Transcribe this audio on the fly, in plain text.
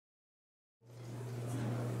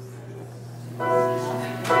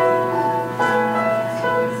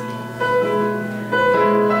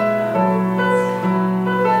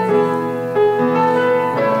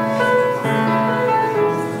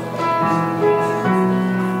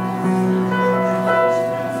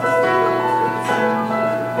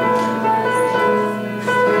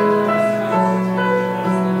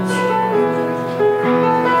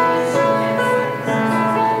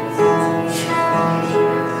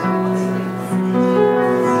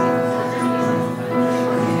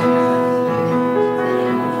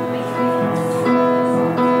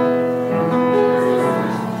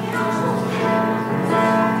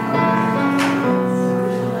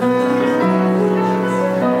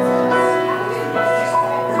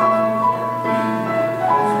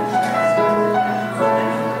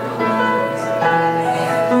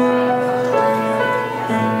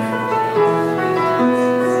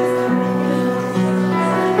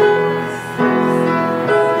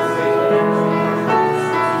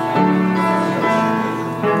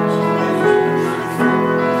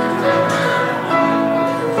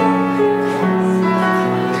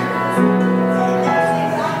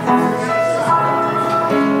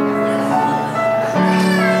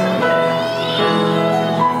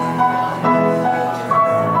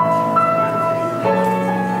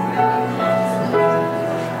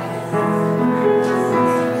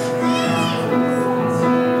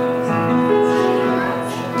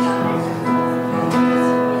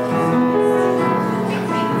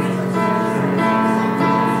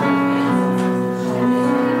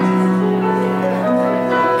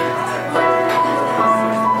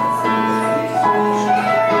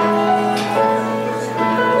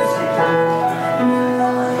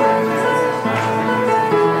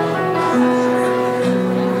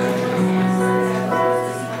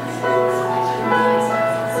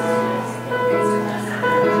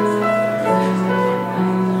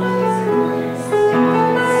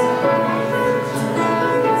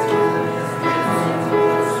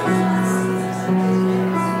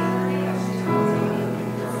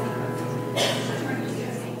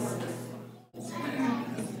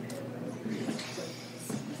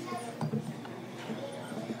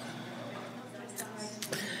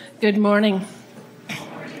Good morning.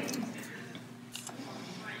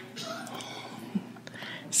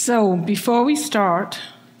 So, before we start,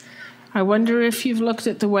 I wonder if you've looked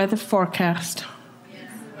at the weather forecast.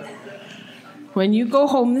 When you go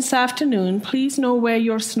home this afternoon, please know where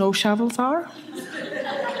your snow shovels are.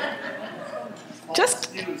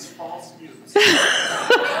 Just...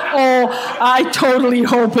 Oh, I totally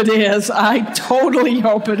hope it is. I totally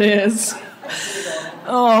hope it is.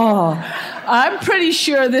 Oh, I'm pretty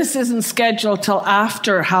sure this isn't scheduled till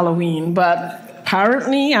after Halloween, but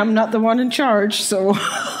apparently I'm not the one in charge, so...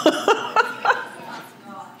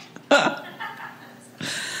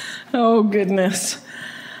 Oh, goodness.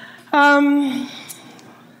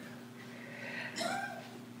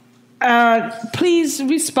 Please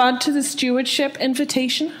respond to the stewardship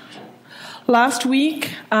invitation. Last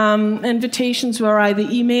week, invitations were either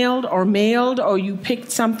emailed or mailed, or you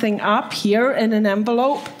picked something up here in an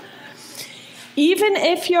envelope. Even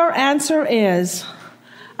if your answer is,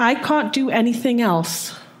 I can't do anything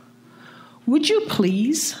else, would you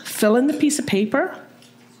please fill in the piece of paper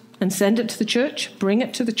and send it to the church, bring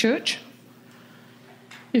it to the church?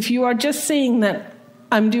 If you are just saying that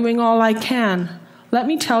I'm doing all I can, let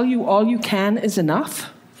me tell you all you can is enough.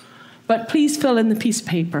 But please fill in the piece of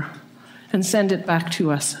paper and send it back to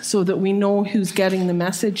us so that we know who's getting the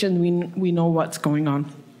message and we know what's going on.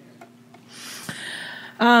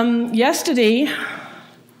 Yesterday,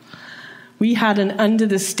 we had an under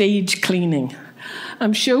the stage cleaning.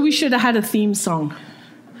 I'm sure we should have had a theme song.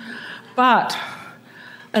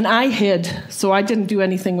 And I hid, so I didn't do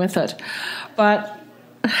anything with it. But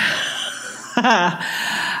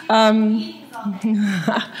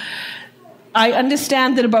I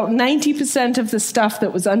understand that about 90% of the stuff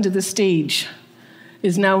that was under the stage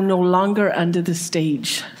is now no longer under the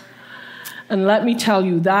stage. And let me tell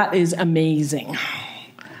you, that is amazing.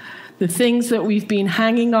 The things that we've been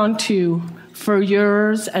hanging on to for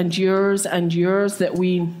years and years and years that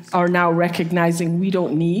we are now recognizing we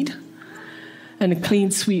don't need, and a clean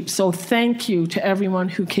sweep. So thank you to everyone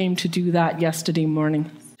who came to do that yesterday morning.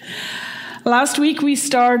 Last week we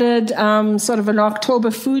started sort of an October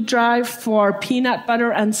food drive for peanut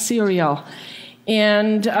butter and cereal.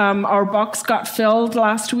 And our box got filled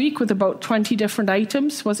last week with about 20 different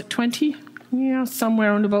items. Was it 20? Yeah, somewhere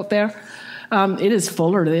around about there. It is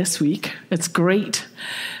fuller this week. It's great.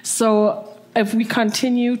 So if we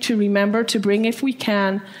continue to remember to bring, if we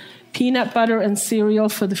can, peanut butter and cereal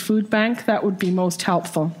for the food bank, that would be most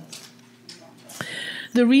helpful.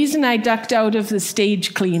 The reason I ducked out of the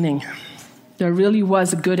stage cleaning, there really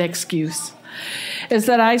was a good excuse, is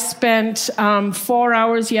that I spent 4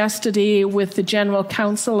 hours yesterday with the General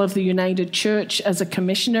Council of the United Church as a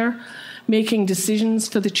commissioner, making decisions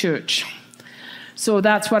for the church. So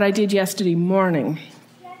that's what I did yesterday morning.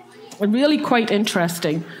 Really quite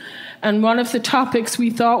interesting. And one of the topics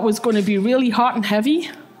we thought was going to be really hot and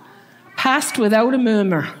heavy passed without a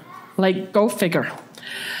murmur. Like, go figure.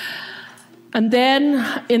 And then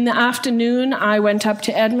in the afternoon, I went up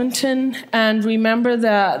to Edmonton, and remember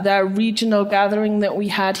the regional gathering that we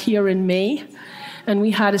had here in May, and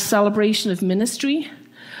we had a celebration of ministry.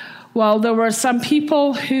 Well, there were some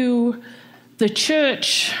people who the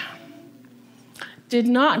church did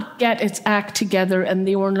not get its act together, and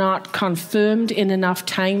they were not confirmed in enough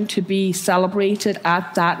time to be celebrated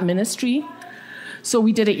at that ministry. So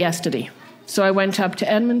we did it yesterday. So I went up to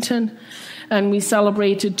Edmonton, and we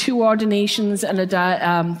celebrated 2 ordinations and a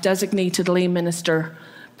designated lay minister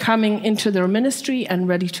coming into their ministry and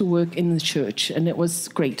ready to work in the church. And it was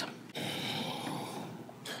great.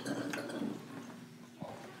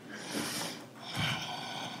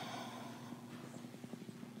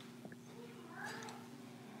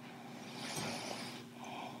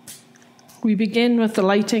 We begin with the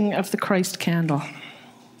lighting of the Christ candle.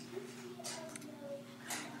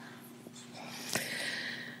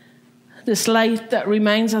 This light that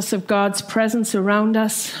reminds us of God's presence around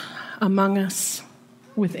us, among us,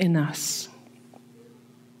 within us.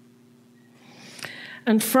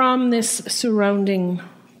 And from this surrounding,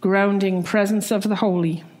 grounding presence of the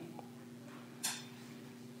Holy,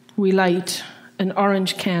 we light an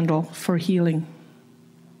orange candle for healing.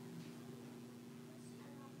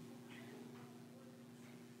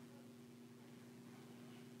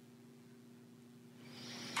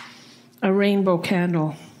 A rainbow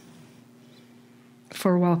candle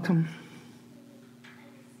for welcome.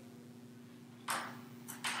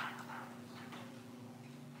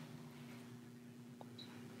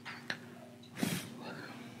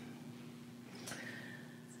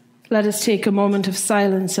 Let us take a moment of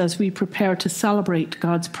silence as we prepare to celebrate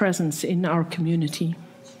God's presence in our community.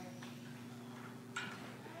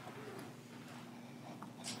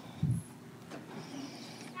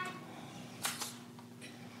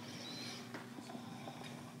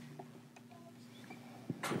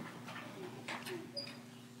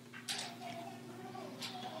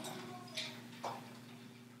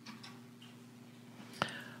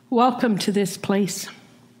 Welcome to this place,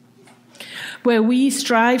 where we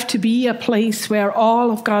strive to be a place where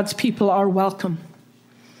all of God's people are welcome,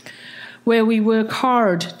 where we work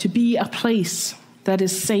hard to be a place that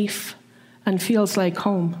is safe and feels like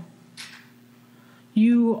home.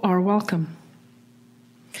 You are welcome.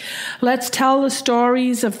 Let's tell the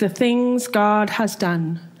stories of the things God has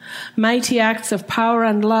done, mighty acts of power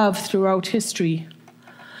and love throughout history.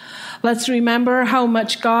 Let's remember how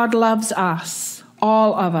much God loves us,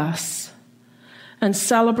 all of us, and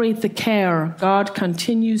celebrate the care God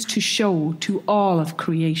continues to show to all of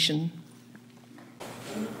creation.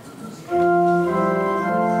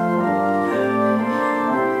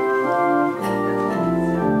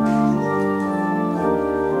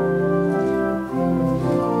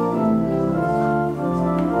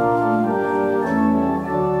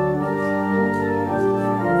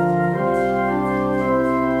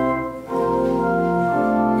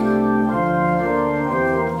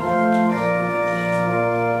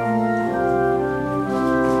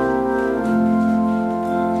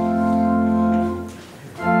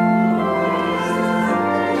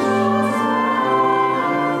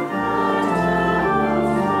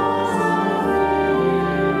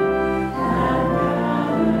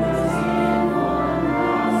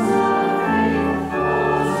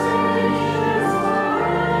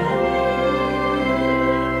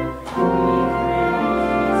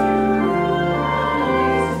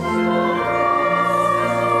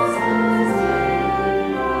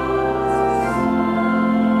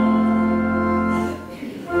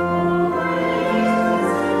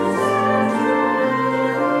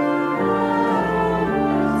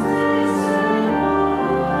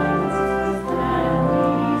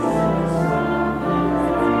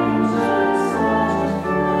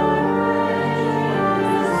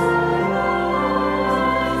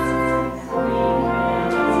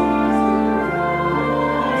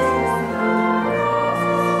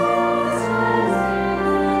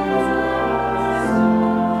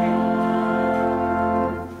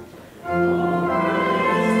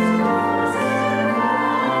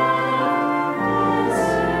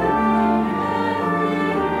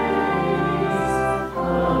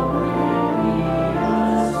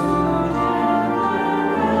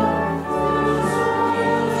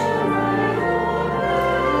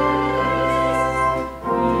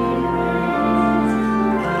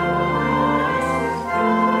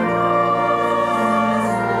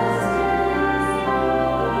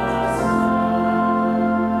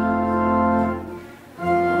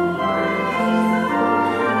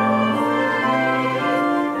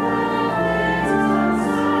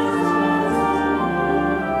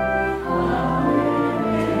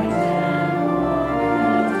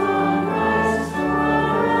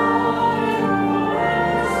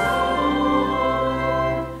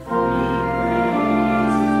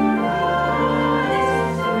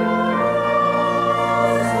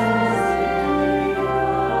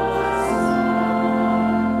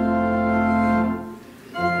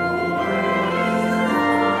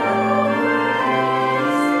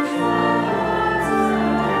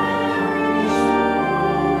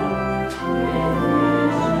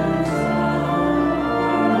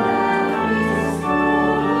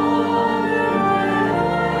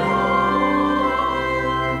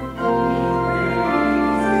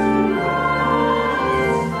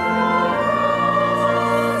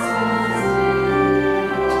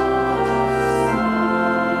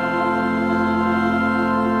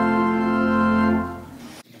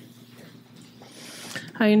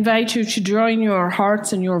 I invite you to join your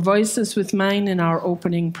hearts and your voices with mine in our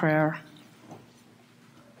opening prayer.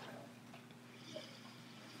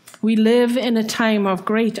 We live in a time of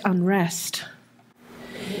great unrest.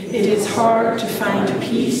 It is hard to find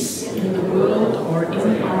peace in the world or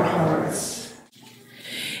in our hearts.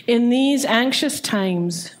 In these anxious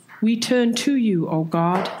times, we turn to you, O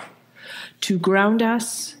God, to ground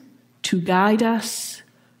us, to guide us,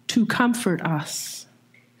 to comfort us.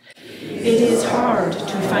 It is hard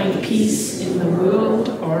to find peace in the world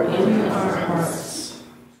or in our hearts.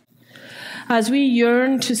 As we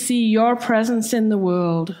yearn to see your presence in the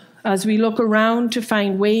world, as we look around to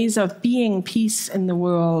find ways of being peace in the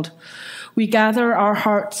world, we gather our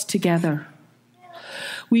hearts together.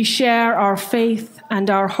 We share our faith and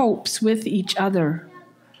our hopes with each other,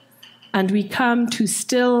 and we come to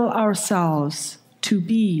still ourselves to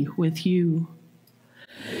be with you.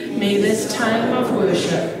 May this time of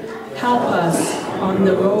worship help us on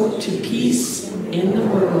the road to peace in the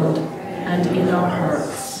world and in our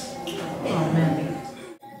hearts. Amen.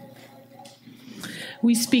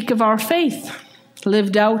 We speak of our faith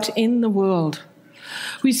lived out in the world.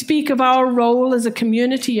 We speak of our role as a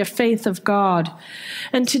community of faith of God.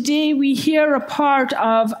 And today we hear a part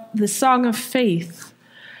of the Song of Faith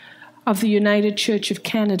of the United Church of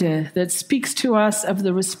Canada that speaks to us of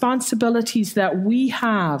the responsibilities that we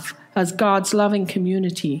have as God's loving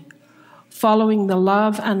community, following the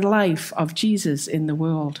love and life of Jesus in the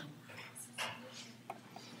world.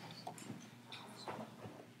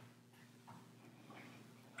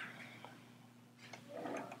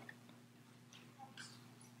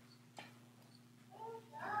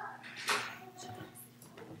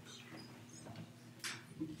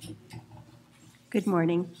 Good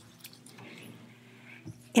morning.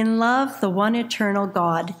 In love, the one eternal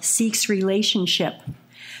God seeks relationship.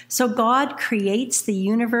 So God creates the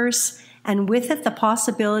universe and with it the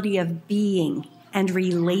possibility of being and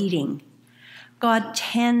relating. God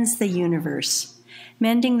tends the universe,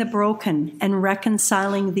 mending the broken and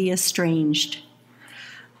reconciling the estranged.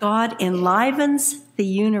 God enlivens the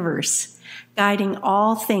universe, guiding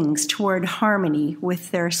all things toward harmony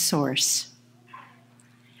with their source.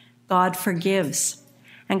 God forgives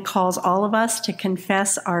and calls all of us to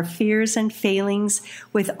confess our fears and failings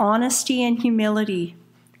with honesty and humility.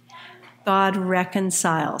 God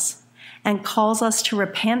reconciles and calls us to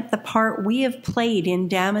repent the part we have played in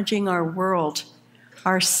damaging our world,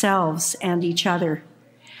 ourselves, and each other.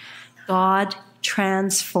 God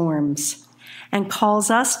transforms and calls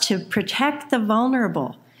us to protect the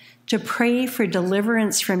vulnerable, to pray for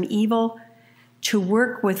deliverance from evil, to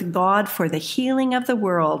work with God for the healing of the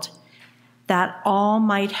world, that all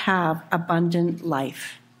might have abundant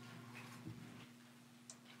life.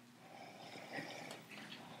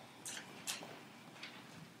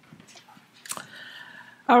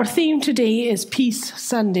 Our theme today is Peace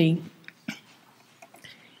Sunday.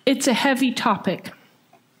 It's a heavy topic,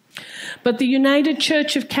 but the United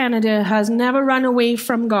Church of Canada has never run away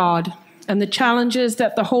from God and the challenges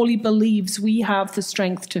that the Holy believes we have the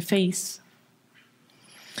strength to face.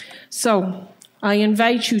 So, I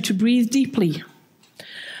invite you to breathe deeply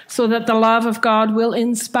so that the love of God will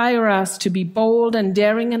inspire us to be bold and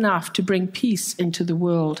daring enough to bring peace into the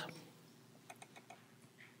world.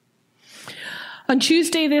 On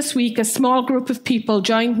Tuesday this week, a small group of people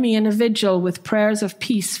joined me in a vigil with prayers of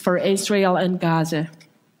peace for Israel and Gaza.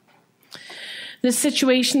 This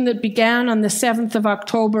situation that began on the 7th of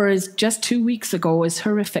October is just 2 weeks ago is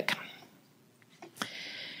horrific.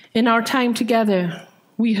 In our time together,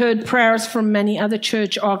 we heard prayers from many other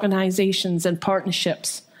church organizations and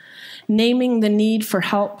partnerships, naming the need for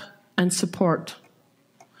help and support,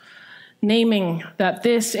 naming that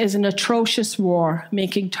this is an atrocious war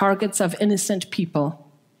making targets of innocent people,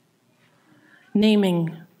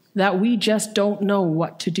 naming that we just don't know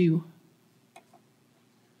what to do.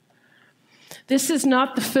 This is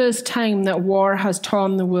not the first time that war has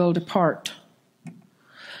torn the world apart.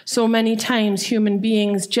 So many times human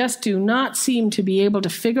beings just do not seem to be able to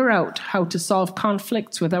figure out how to solve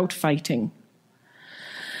conflicts without fighting.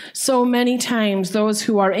 So many times those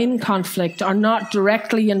who are in conflict are not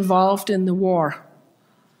directly involved in the war.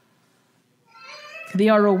 They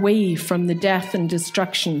are away from the death and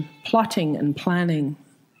destruction, plotting and planning.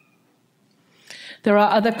 There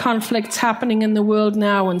are other conflicts happening in the world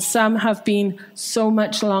now, and some have been so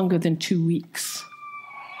much longer than 2 weeks.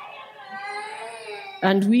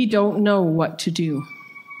 And we don't know what to do.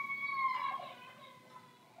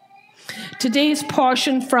 Today's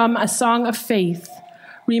portion from A Song of Faith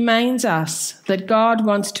reminds us that God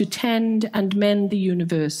wants to tend and mend the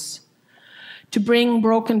universe, to bring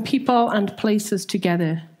broken people and places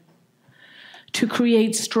together, to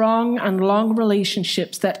create strong and long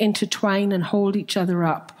relationships that intertwine and hold each other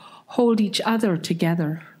up, hold each other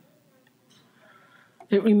together.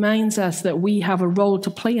 It reminds us that we have a role to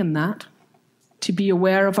play in that, to be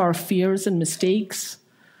aware of our fears and mistakes,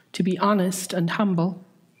 to be honest and humble.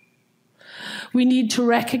 We need to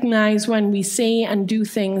recognize when we say and do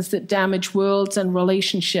things that damage worlds and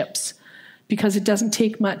relationships, because it doesn't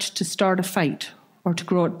take much to start a fight or to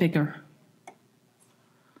grow it bigger.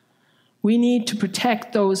 We need to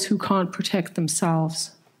protect those who can't protect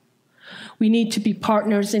themselves. We need to be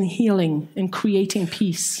partners in healing and creating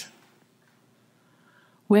peace.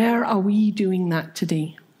 Where are we doing that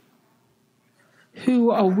today?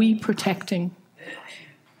 Who are we protecting?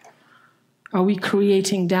 Are we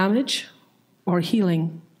creating damage or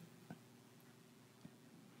healing?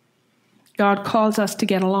 God calls us to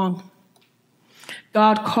get along.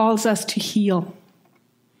 God calls us to heal.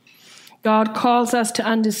 God calls us to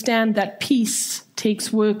understand that peace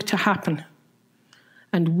takes work to happen,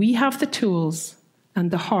 and we have the tools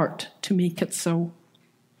and the heart to make it so.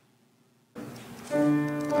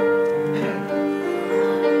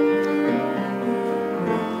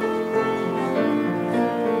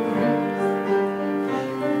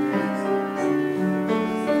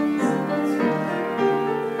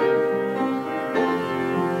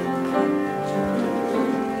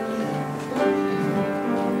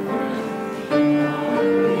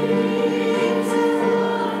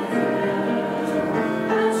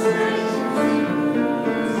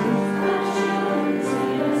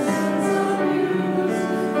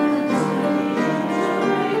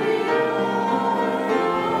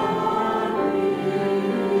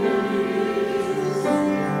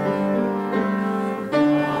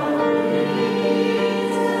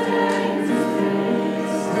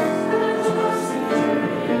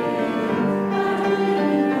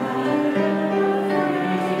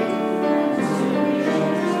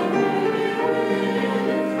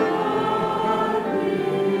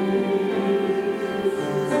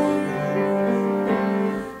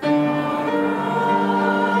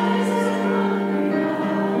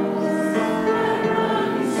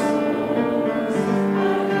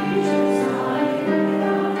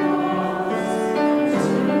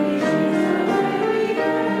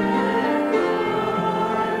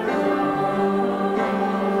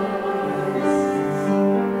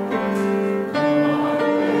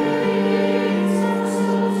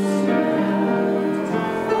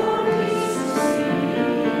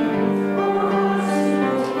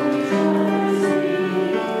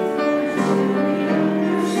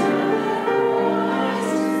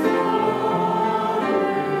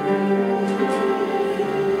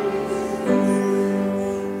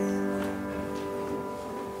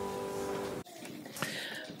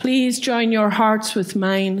 Please join your hearts with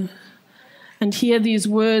mine and hear these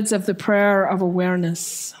words of the prayer of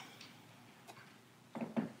awareness.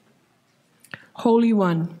 Holy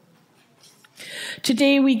One,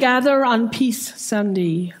 today we gather on Peace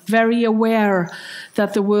Sunday, very aware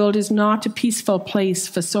that the world is not a peaceful place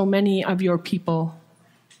for so many of your people.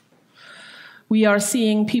 We are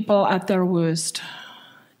seeing people at their worst,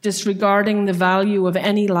 disregarding the value of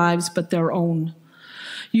any lives but their own,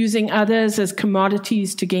 using others as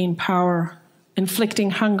commodities to gain power,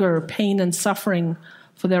 inflicting hunger, pain, and suffering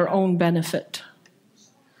for their own benefit.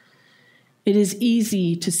 It is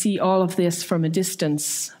easy to see all of this from a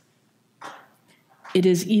distance. It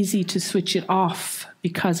is easy to switch it off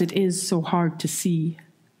because it is so hard to see.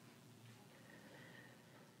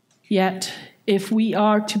 Yet, if we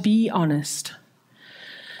are to be honest,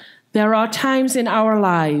 there are times in our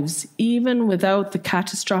lives, even without the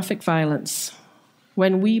catastrophic violence,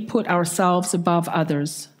 when we put ourselves above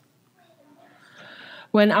others,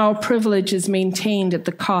 when our privilege is maintained at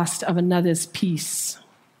the cost of another's peace,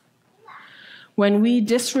 when we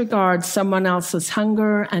disregard someone else's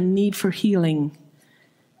hunger and need for healing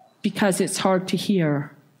because it's hard to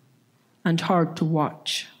hear and hard to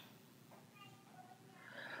watch.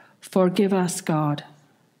 Forgive us, God.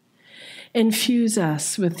 Infuse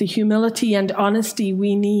us with the humility and honesty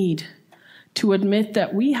we need to admit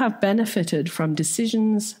that we have benefited from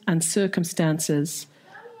decisions and circumstances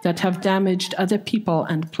that have damaged other people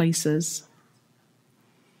and places.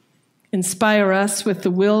 Inspire us with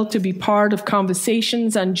the will to be part of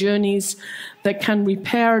conversations and journeys that can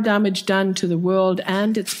repair damage done to the world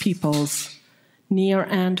and its peoples, near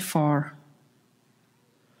and far.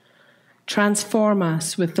 Transform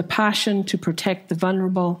us with the passion to protect the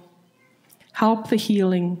vulnerable, help the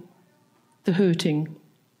healing, the hurting,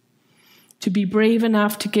 to be brave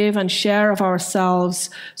enough to give and share of ourselves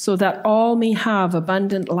so that all may have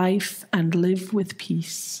abundant life and live with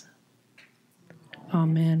peace.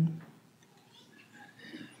 Amen.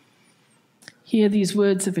 Hear these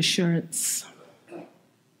words of assurance.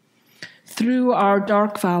 Through our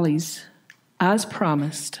dark valleys, as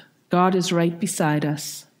promised, God is right beside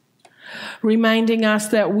us, reminding us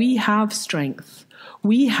that we have strength,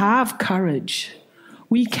 we have courage,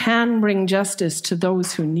 we can bring justice to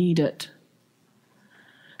those who need it.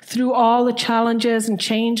 Through all the challenges and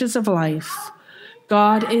changes of life,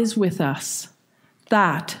 God is with us.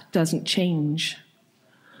 That doesn't change.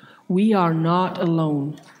 We are not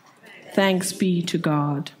alone. Thanks be to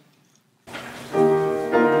God.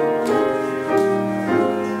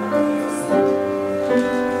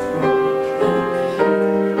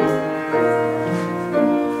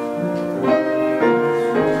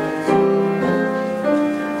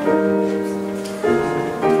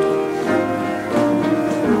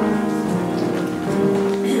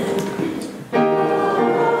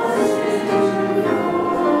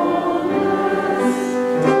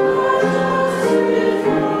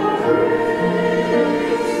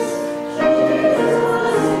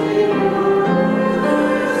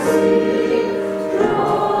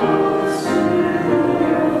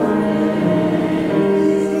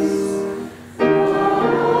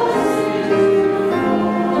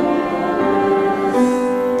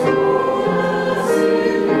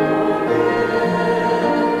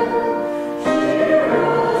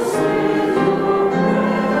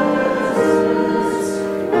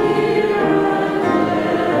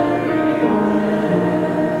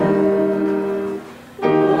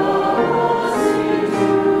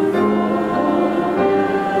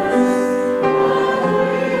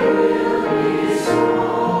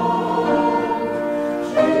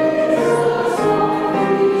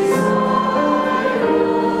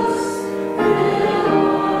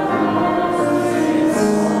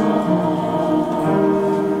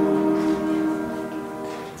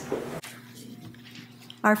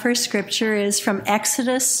 Our first scripture is from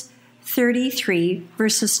Exodus 33,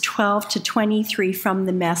 verses 12 to 23 from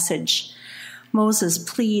the Message. Moses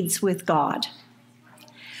pleads with God.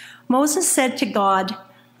 Moses said to God,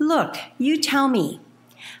 "Look, you tell me,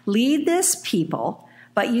 lead this people,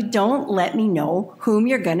 but you don't let me know whom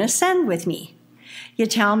you're going to send with me. You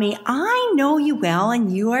tell me, I know you well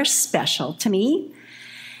and you are special to me.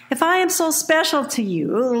 If I am so special to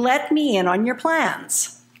you, let me in on your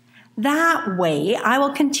plans. That way, I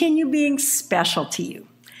will continue being special to you.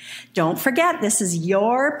 Don't forget, this is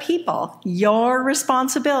your people, your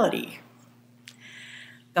responsibility."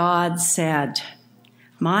 God said,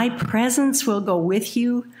 "My presence will go with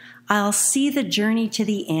you. I'll see the journey to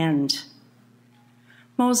the end."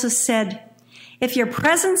 Moses said, "If your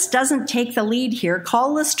presence doesn't take the lead here,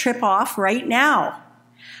 call this trip off right now.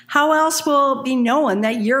 How else will it be known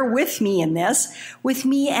that you're with me in this, with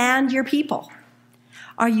me and your people?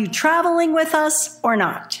 Are you traveling with us or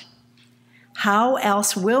not? How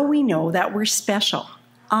else will we know that we're special,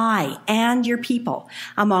 I and your people,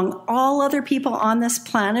 among all other people on this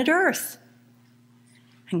planet Earth?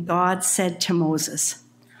 And God said to Moses,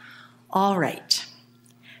 all right,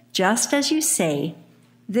 just as you say,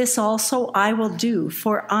 this also I will do,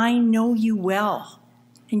 for I know you well,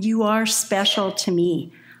 and you are special to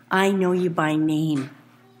me. I know you by name.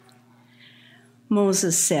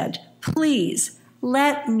 Moses said, please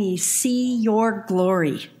let me see your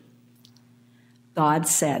glory. God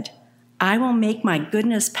said, I will make my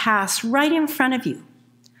goodness pass right in front of you.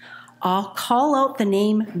 I'll call out the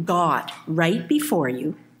name God right before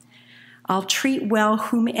you. I'll treat well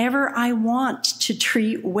whomever I want to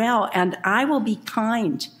treat well, and I will be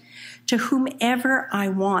kind to whomever I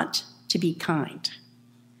want to be kind.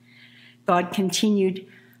 God continued,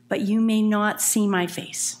 but you may not see my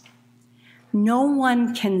face. No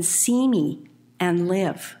one can see me and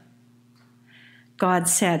live. God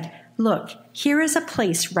said, look, here is a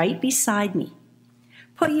place right beside me.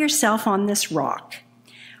 Put yourself on this rock.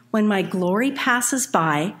 When my glory passes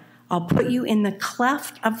by, I'll put you in the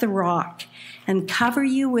cleft of the rock and cover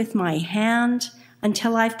you with my hand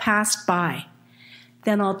until I've passed by.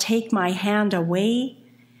 Then I'll take my hand away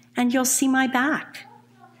and you'll see my back,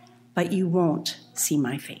 but you won't see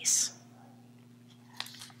my face.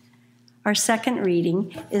 Our second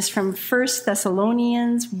reading is from 1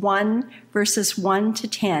 Thessalonians 1, verses 1 to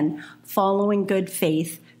 10, following good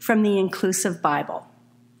faith from the Inclusive Bible.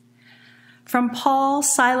 From Paul,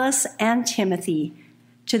 Silas, and Timothy,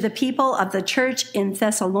 to the people of the church in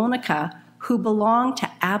Thessalonica who belong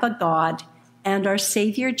to Abba God and our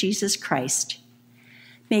Savior Jesus Christ,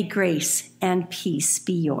 may grace and peace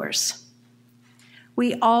be yours.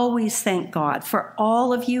 We always thank God for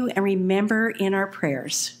all of you and remember in our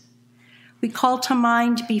prayers. We call to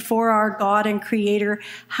mind before our God and Creator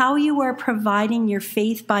how you are providing your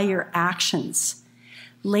faith by your actions,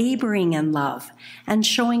 laboring in love, and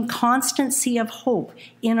showing constancy of hope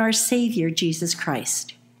in our Savior Jesus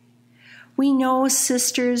Christ. We know,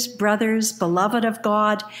 sisters, brothers, beloved of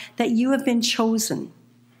God, that you have been chosen.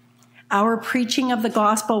 Our preaching of the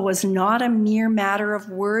gospel was not a mere matter of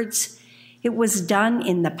words. It was done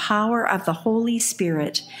in the power of the Holy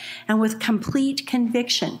Spirit and with complete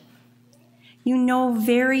conviction. You know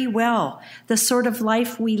very well the sort of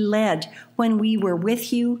life we led when we were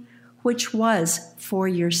with you, which was for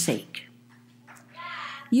your sake.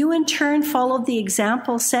 You in turn followed the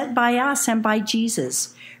example set by us and by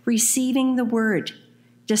Jesus, receiving the word,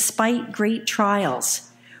 despite great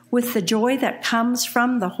trials, with the joy that comes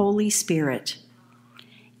from the Holy Spirit.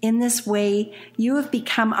 In this way, you have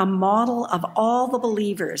become a model of all the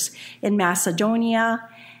believers in Macedonia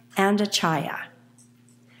and Achaia.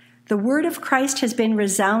 The word of Christ has been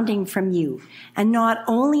resounding from you, and not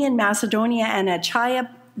only in Macedonia and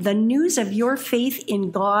Achaia, the news of your faith in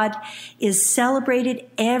God is celebrated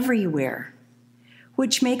everywhere,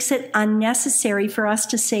 which makes it unnecessary for us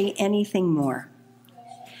to say anything more.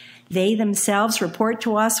 They themselves report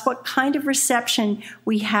to us what kind of reception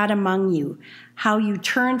we had among you, how you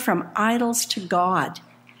turned from idols to God,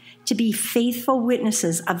 to be faithful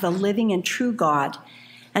witnesses of the living and true God,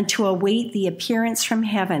 and to await the appearance from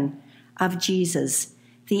heaven of Jesus,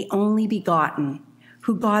 the only begotten,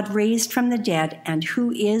 who God raised from the dead and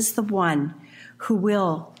who is the one who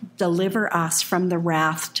will deliver us from the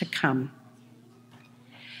wrath to come.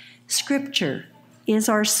 Scripture is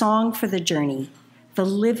our song for the journey, the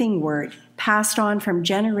living word passed on from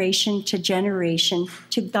generation to generation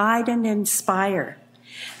to guide and inspire,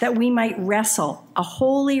 that we might wrestle a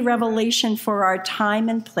holy revelation for our time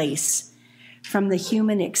and place from the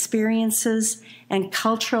human experiences and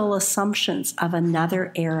cultural assumptions of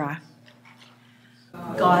another era.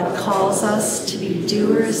 God calls us to be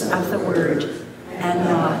doers of the word and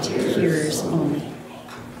not hearers only.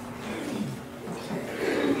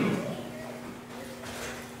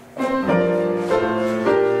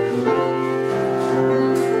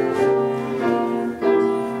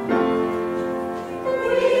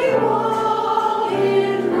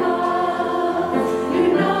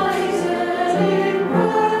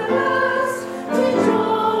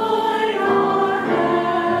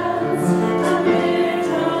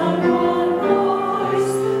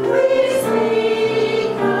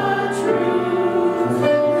 True.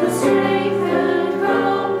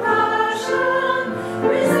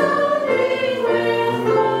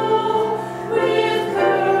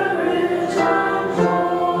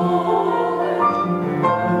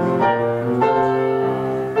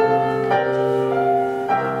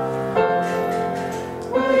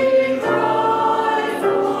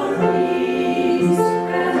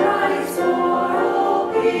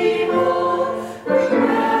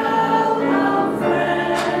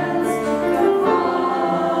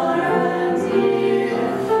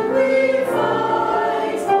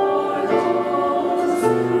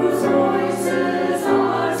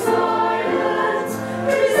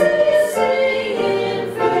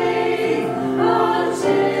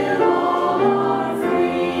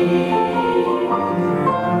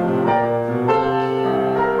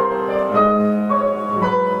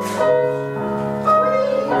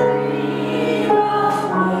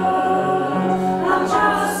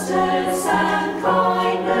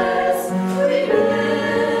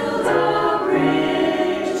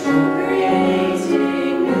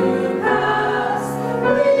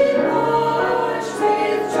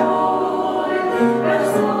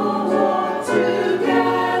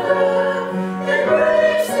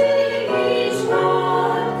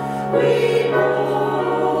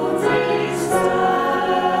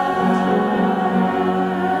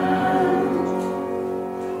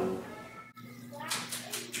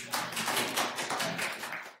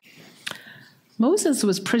 Moses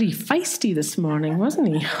was pretty feisty this morning, wasn't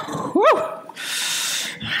he?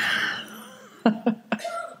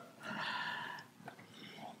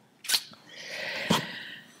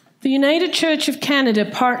 The United Church of Canada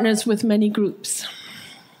partners with many groups,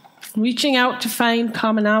 reaching out to find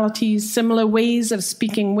commonalities, similar ways of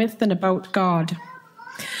speaking with and about God.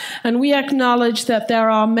 And we acknowledge that there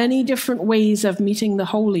are many different ways of meeting the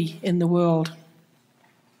holy in the world.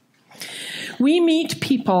 We meet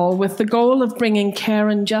people with the goal of bringing care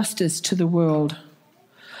and justice to the world.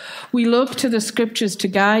 We look to the scriptures to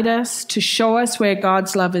guide us, to show us where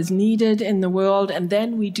God's love is needed in the world, and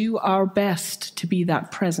then we do our best to be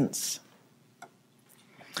that presence.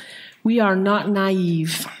 We are not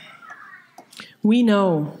naive. We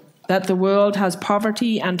know that the world has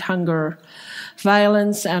poverty and hunger,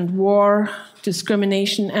 violence and war,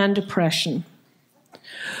 discrimination and oppression.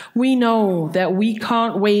 We know that we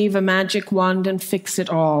can't wave a magic wand and fix it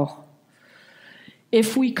all.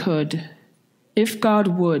 If we could, if God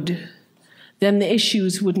would, then the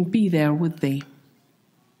issues wouldn't be there, would they?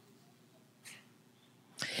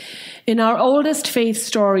 In our oldest faith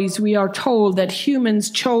stories, we are told that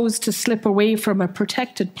humans chose to slip away from a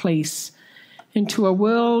protected place into a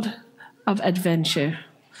world of adventure.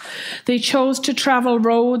 They chose to travel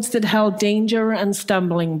roads that held danger and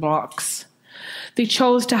stumbling blocks. They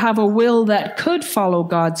chose to have a will that could follow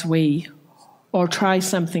God's way or try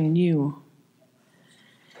something new.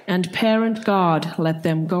 And parent God let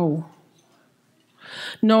them go.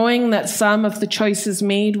 Knowing that some of the choices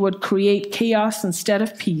made would create chaos instead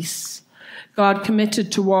of peace, God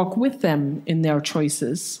committed to walk with them in their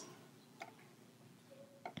choices.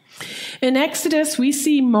 In Exodus, we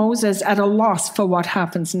see Moses at a loss for what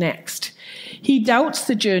happens next. He doubts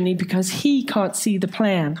the journey because he can't see the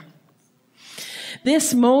plan.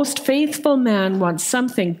 This most faithful man wants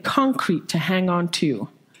something concrete to hang on to.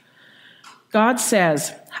 God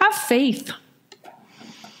says, have faith.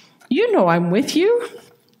 You know I'm with you.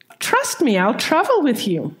 Trust me, I'll travel with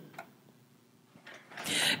you.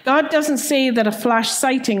 God doesn't say that a flash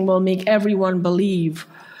sighting will make everyone believe,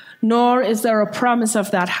 nor is there a promise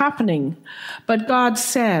of that happening. But God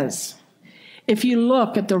says, if you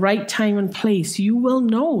look at the right time and place, you will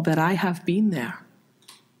know that I have been there.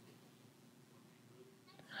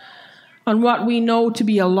 On what we know to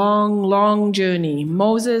be a long, long journey,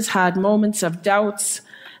 Moses had moments of doubts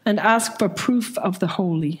and asked for proof of the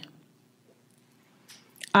holy.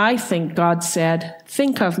 I think God said,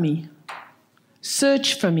 think of me,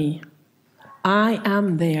 search for me, I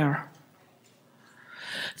am there.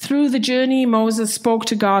 Through the journey, Moses spoke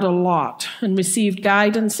to God a lot and received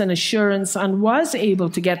guidance and assurance and was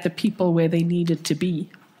able to get the people where they needed to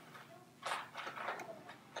be.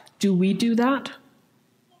 Do we do that?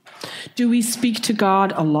 Do we speak to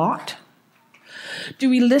God a lot? Do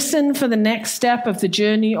we listen for the next step of the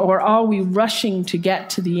journey, or are we rushing to get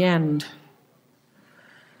to the end?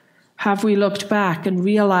 Have we looked back and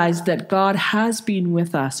realized that God has been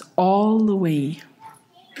with us all the way?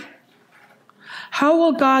 How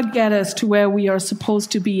will God get us to where we are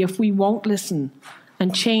supposed to be if we won't listen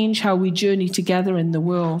and change how we journey together in the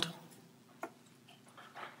world?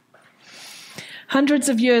 Hundreds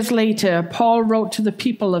of years later, Paul wrote to the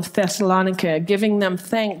people of Thessalonica, giving them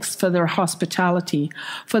thanks for their hospitality,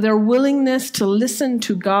 for their willingness to listen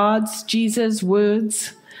to God's, Jesus'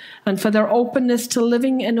 words, and for their openness to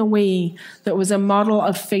living in a way that was a model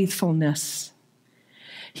of faithfulness.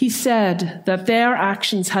 He said that their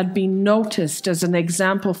actions had been noticed as an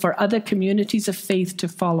example for other communities of faith to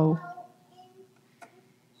follow.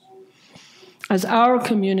 As our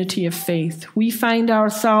community of faith, we find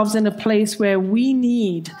ourselves in a place where we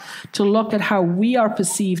need to look at how we are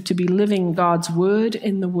perceived to be living God's word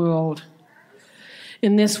in the world.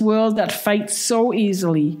 In this world that fights so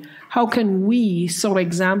easily, how can we sow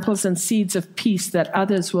examples and seeds of peace that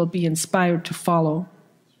others will be inspired to follow?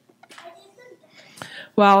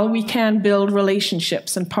 Well, we can build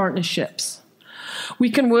relationships and partnerships. We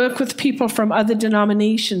can work with people from other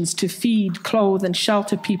denominations to feed, clothe, and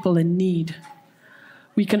shelter people in need.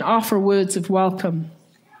 We can offer words of welcome.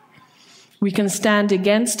 We can stand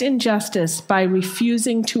against injustice by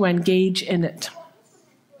refusing to engage in it.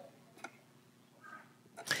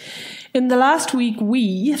 In the last week,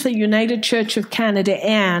 we, the United Church of Canada,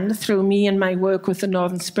 and through me and my work with the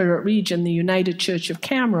Northern Spirit region, the United Church of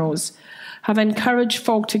Camrose, have encouraged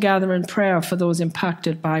folk to gather in prayer for those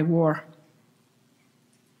impacted by war.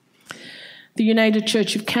 The United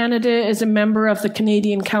Church of Canada is a member of the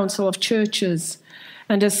Canadian Council of Churches,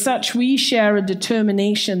 and as such, we share a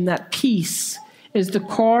determination that peace is the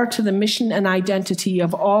core to the mission and identity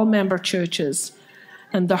of all member churches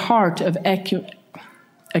and the heart of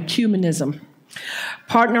ecumenism.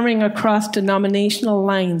 partnering across denominational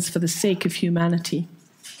lines for the sake of humanity.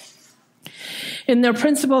 In their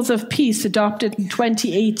Principles of Peace, adopted in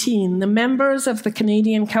 2018, the members of the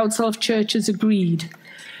Canadian Council of Churches agreed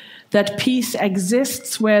that peace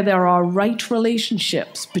exists where there are right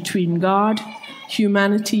relationships between God,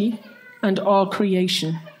 humanity, and all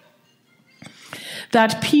creation.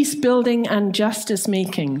 That peace-building and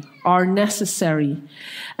justice-making are necessary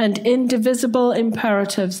and indivisible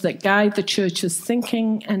imperatives that guide the Church's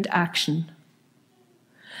thinking and action.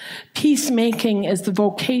 Peacemaking is the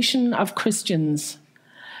vocation of Christians,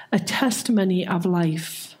 a testimony of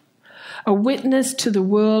life, a witness to the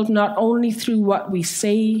world not only through what we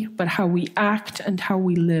say, but how we act and how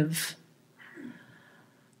we live.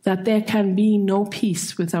 That there can be no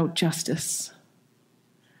peace without justice.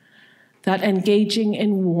 That engaging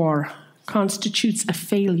in war constitutes a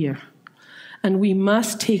failure, and we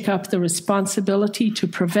must take up the responsibility to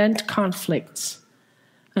prevent conflicts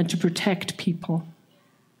and to protect people.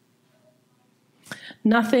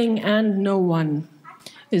 Nothing and no one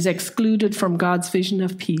is excluded from God's vision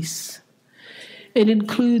of peace. It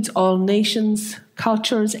includes all nations,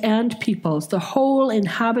 cultures, and peoples, the whole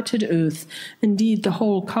inhabited earth, indeed the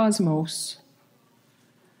whole cosmos.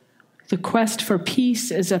 The quest for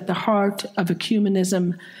peace is at the heart of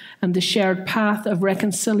ecumenism and the shared path of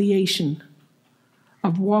reconciliation,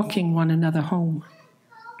 of walking one another home.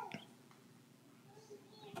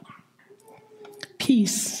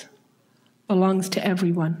 Peace belongs to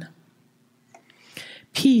everyone.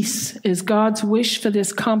 Peace is God's wish for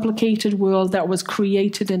this complicated world that was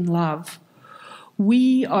created in love.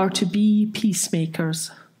 We are to be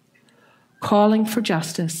peacemakers, calling for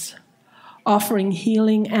justice, offering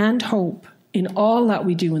healing and hope in all that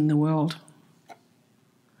we do in the world.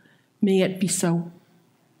 May it be so.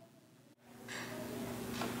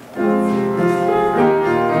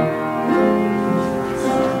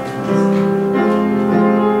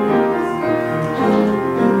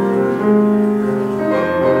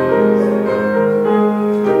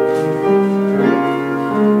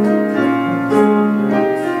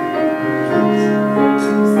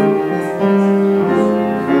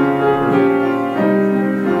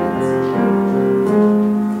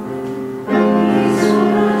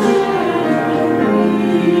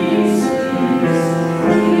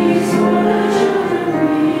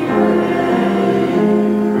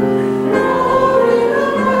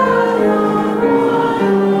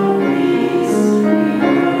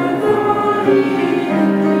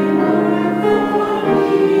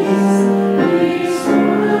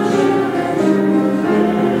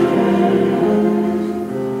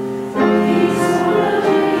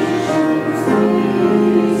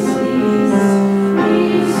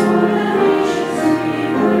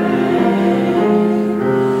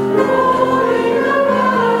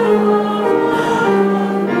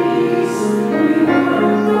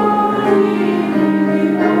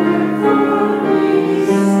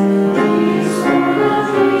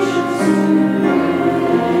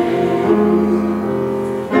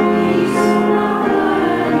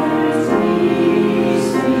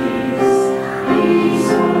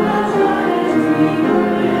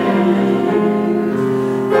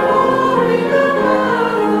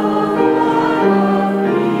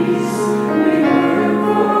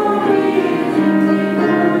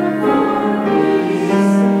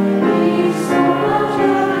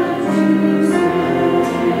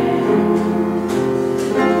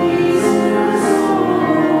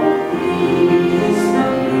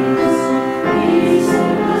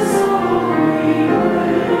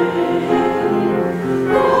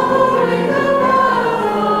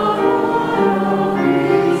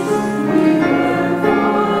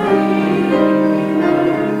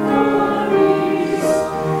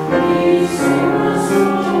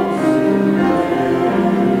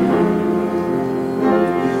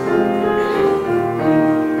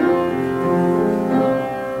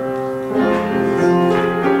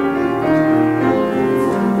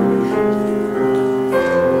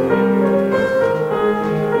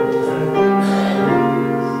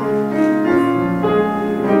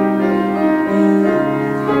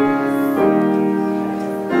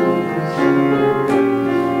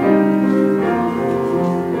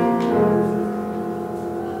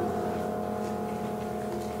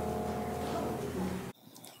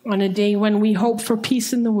 On a day when we hope for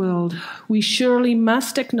peace in the world, we surely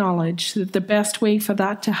must acknowledge that the best way for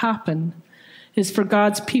that to happen is for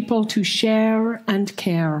God's people to share and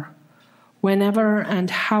care whenever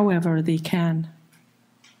and however they can.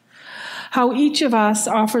 How each of us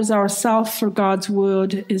offers ourselves for God's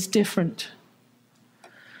word is different.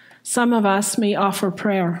 Some of us may offer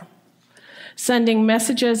prayer. sending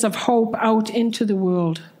messages of hope out into the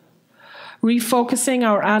world, refocusing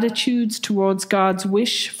our attitudes towards God's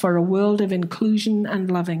wish for a world of inclusion and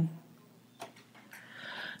loving.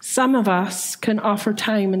 Some of us can offer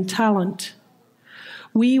time and talent.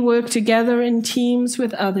 We work together in teams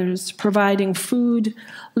with others, providing food,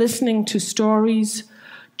 listening to stories,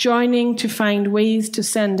 joining to find ways to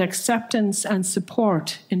send acceptance and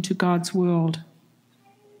support into God's world.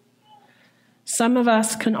 Some of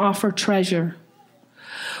us can offer treasure.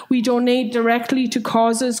 We donate directly to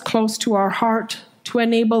causes close to our heart to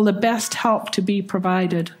enable the best help to be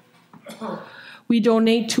provided. We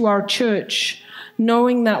donate to our church,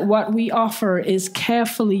 knowing that what we offer is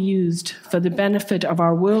carefully used for the benefit of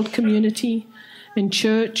our world community, in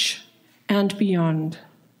church, and beyond.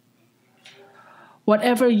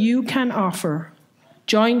 Whatever you can offer,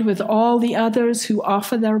 joined with all the others who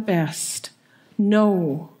offer their best,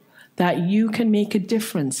 know that you can make a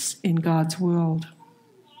difference in God's world.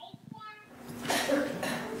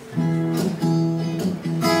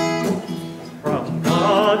 From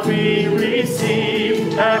God we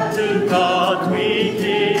receive, back to God we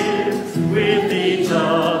give, with each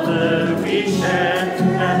other we share,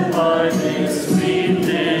 and by this we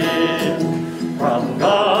live. From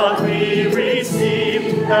God we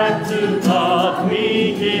receive, back to God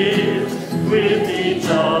we give, with each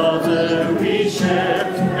other we share,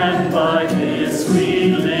 and by this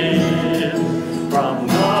we live. From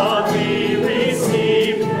God we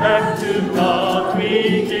receive, back to God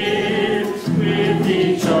we give, with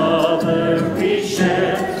each other we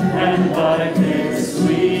share, and by this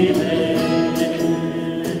we live.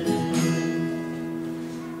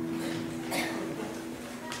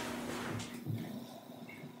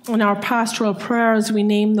 In our pastoral prayers, we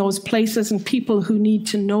name those places and people who need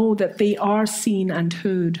to know that they are seen and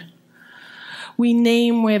heard. We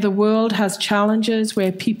name where the world has challenges,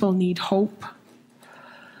 where people need hope.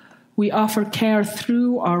 We offer care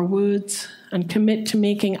through our words and commit to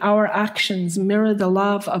making our actions mirror the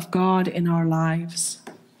love of God in our lives.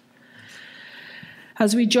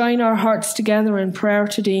 As we join our hearts together in prayer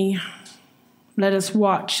today, let us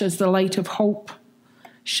watch as the light of hope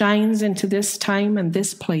shines into this time and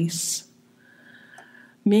this place,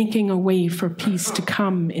 making a way for peace to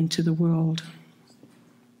come into the world.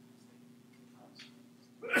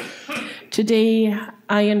 Today,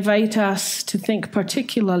 I invite us to think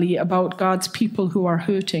particularly about God's people who are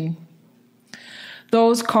hurting,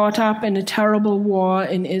 those caught up in a terrible war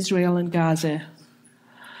in Israel and Gaza,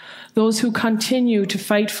 those who continue to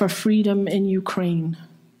fight for freedom in Ukraine,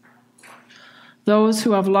 those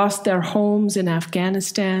who have lost their homes in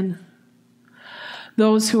Afghanistan,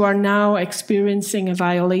 those who are now experiencing a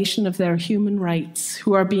violation of their human rights,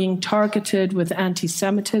 who are being targeted with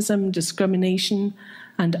anti-Semitism, discrimination,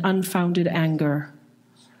 and unfounded anger.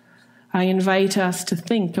 I invite us to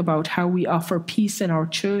think about how we offer peace in our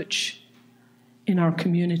church, in our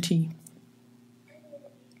community.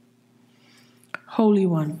 Holy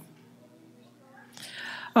One,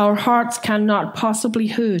 our hearts cannot possibly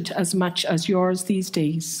hurt as much as yours these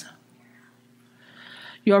days.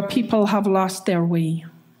 Your people have lost their way.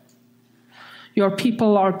 Your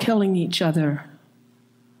people are killing each other.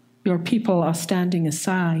 Your people are standing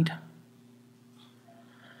aside.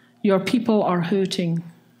 Your people are hurting.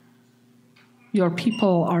 Your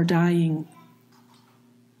people are dying.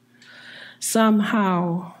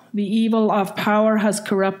 Somehow, the evil of power has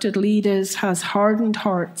corrupted leaders, has hardened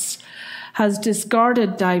hearts, has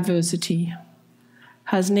discarded diversity,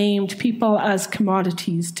 has named people as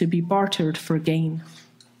commodities to be bartered for gain.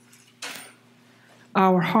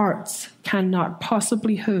 Our hearts cannot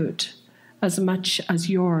possibly hurt as much as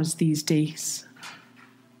yours these days.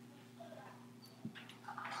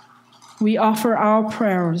 We offer our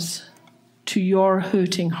prayers to your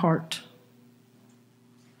hurting heart.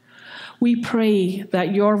 We pray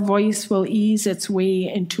that your voice will ease its way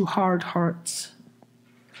into hard hearts.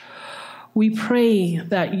 We pray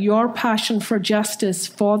that your passion for justice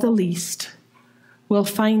for the least will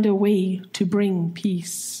find a way to bring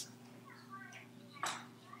peace.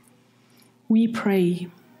 We pray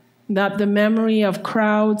that the memory of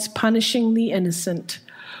crowds punishing the innocent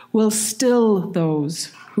will still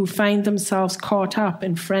those who find themselves caught up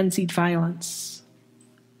in frenzied violence.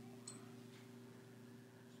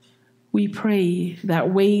 We pray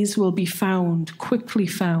that ways will be found, quickly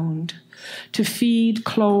found, to feed,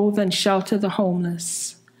 clothe, and shelter the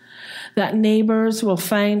homeless, that neighbors will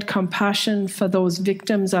find compassion for those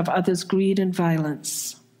victims of others' greed and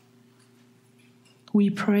violence. We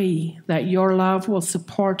pray that your love will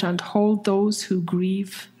support and hold those who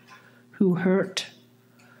grieve, who hurt,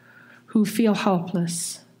 who feel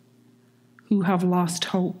helpless, who have lost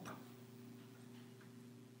hope.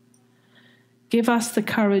 Give us the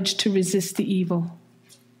courage to resist the evil.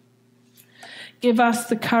 Give us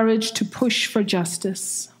the courage to push for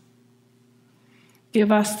justice.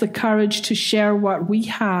 Give us the courage to share what we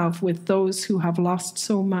have with those who have lost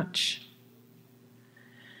so much.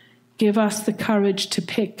 Give us the courage to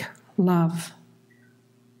pick love,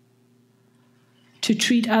 to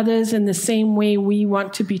treat others in the same way we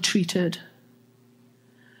want to be treated,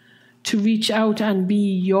 to reach out and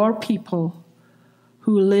be your people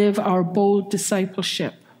who live our bold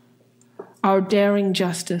discipleship, our daring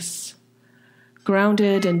justice,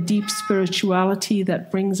 grounded in deep spirituality that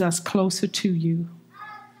brings us closer to you.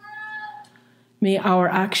 May our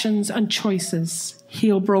actions and choices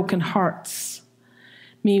heal broken hearts.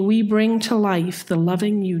 May we bring to life the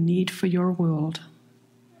loving you need for your world.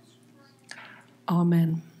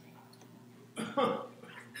 Amen.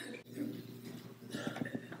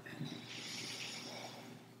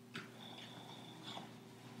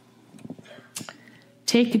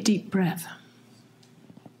 Take a deep breath.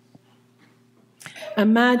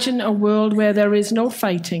 Imagine a world where there is no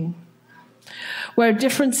fighting, where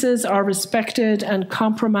differences are respected and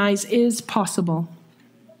compromise is possible,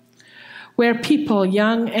 where people,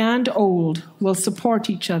 young and old, will support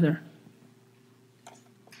each other.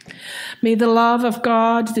 May the love of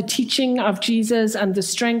God, the teaching of Jesus, and the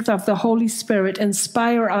strength of the Holy Spirit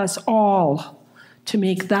inspire us all to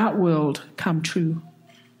make that world come true.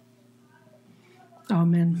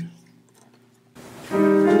 Amen.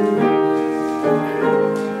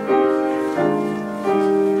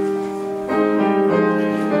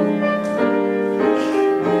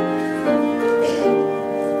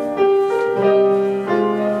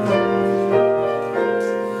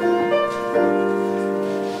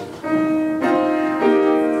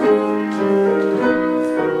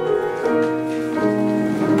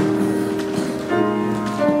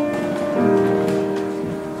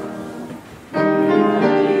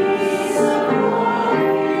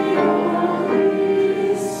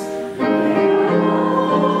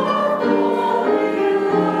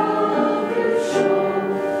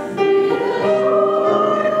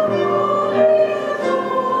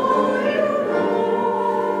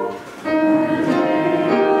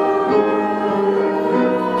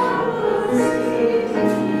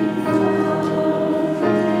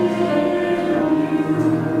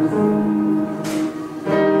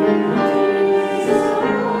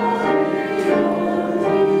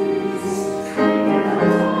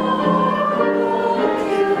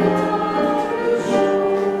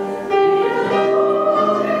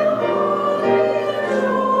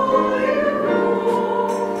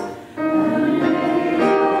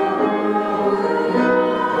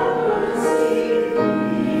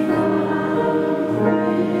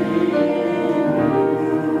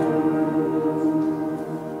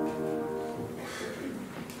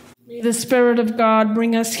 The Spirit of God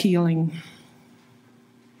bring us healing.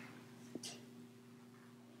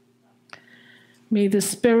 May the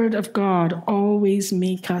Spirit of God always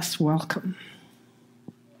make us welcome.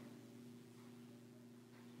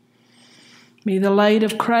 May the light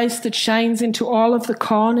of Christ that shines into all of the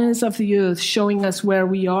corners of the earth, showing us where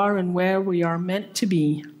we are and where we are meant to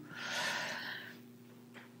be,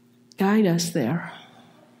 guide us there.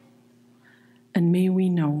 And may we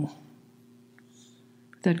know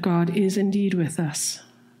that God is indeed with us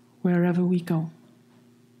wherever we go.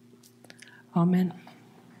 Amen.